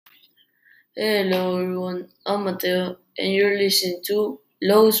Hello everyone, I'm Mateo and you're listening to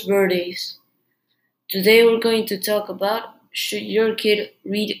Lowe's Birthdays. Today we're going to talk about should your kid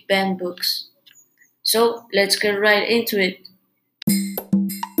read banned books. So let's get right into it.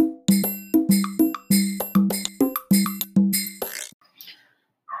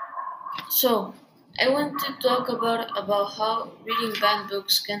 So I want to talk about how reading banned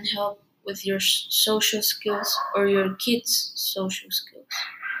books can help with your social skills or your kids' social skills.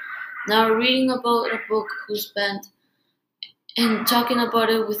 Now reading about a book who's banned and talking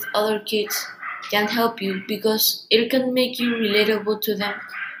about it with other kids can help you because it can make you relatable to them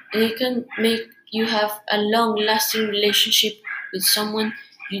and it can make you have a long lasting relationship with someone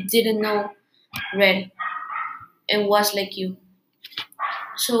you didn't know read and was like you.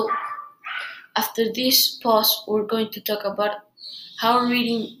 So, after this pause, we're going to talk about how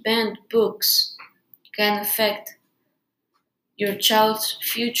reading banned books can affect your child's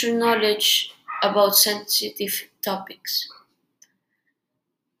future knowledge about sensitive topics.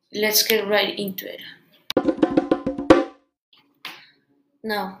 Let's get right into it.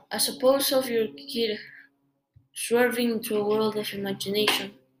 Now, as suppose of your kid swerving into a world of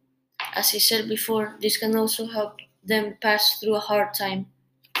imagination. As I said before, this can also help them pass through a hard time.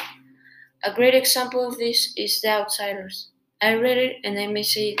 A great example of this is The Outsiders. I read it and I may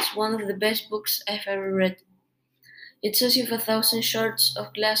say it's one of the best books I've ever read. It's as if 1,000 shards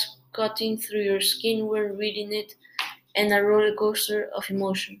of glass cutting through your skin when reading it and a roller coaster of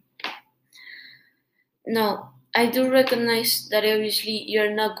emotion. Now, I do recognize that obviously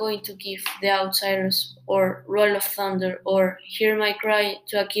you're not going to give The Outsiders or Roll of Thunder or Hear My Cry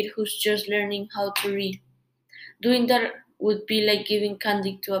to a kid who's just learning how to read. Doing that would be like giving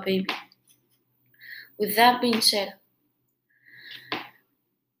candy to a baby. With that being said,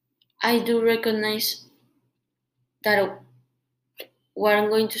 I do recognize that what I'm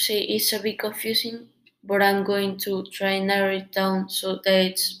going to say is a bit confusing, but I'm going to try and narrow it down so that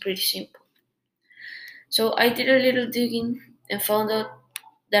it's pretty simple. So I did a little digging and found out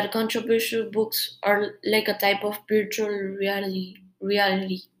that controversial books are like a type of virtual reality,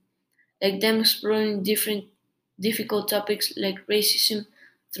 like them exploring different difficult topics like racism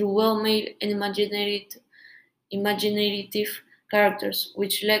through well-made and imaginative characters,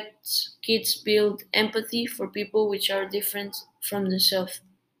 which lets kids build empathy for people which are different from themselves,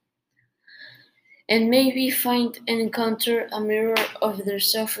 and maybe find and encounter a mirror of their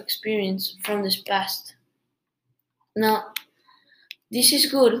self-experience from this past. Now, this is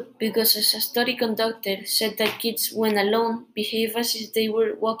good because as a study conducted said that kids when alone behave as if they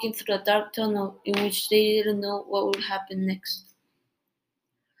were walking through a dark tunnel in which they didn't know what would happen next.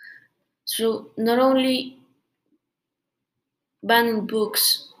 So not only banning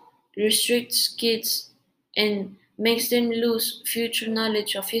books restricts kids and makes them lose future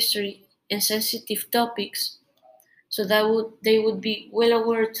knowledge of history and sensitive topics so that they would be well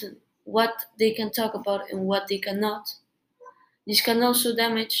aware to what they can talk about and what they cannot. This can also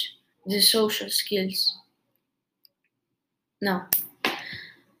damage the social skills. Now,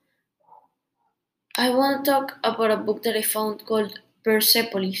 I want to talk about a book that I found called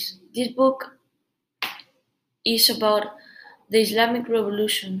Persepolis. This book is about the Islamic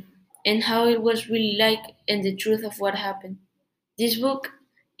Revolution and how it was really like and the truth of what happened. This book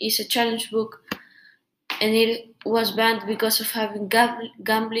is a challenge book and it was banned because of having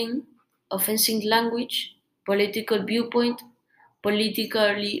gambling, offensive language, political viewpoint,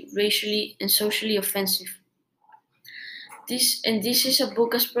 politically, racially, and socially offensive. This is a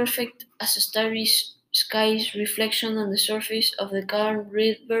book as perfect as a starry sky's reflection on the surface of the calm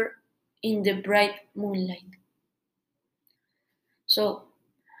river in the bright moonlight. So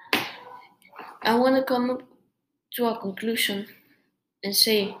I want to come up to a conclusion and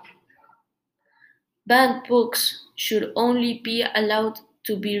say banned books should only be allowed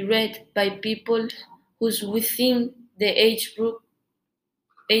to be read by people who's within the age group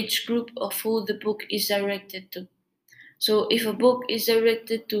of who the book is directed to. So if a book is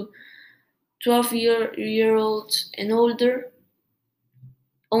directed to 12-year-olds and older,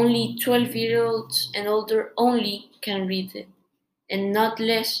 only 12-year-olds and older only can read it, and not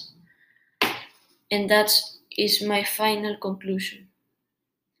less. And that is my final conclusion.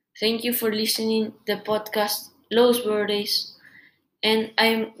 Thank you for listening the podcast Lowe's Birthdays, and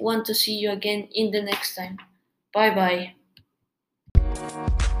I want to see you again in the next time. Bye bye.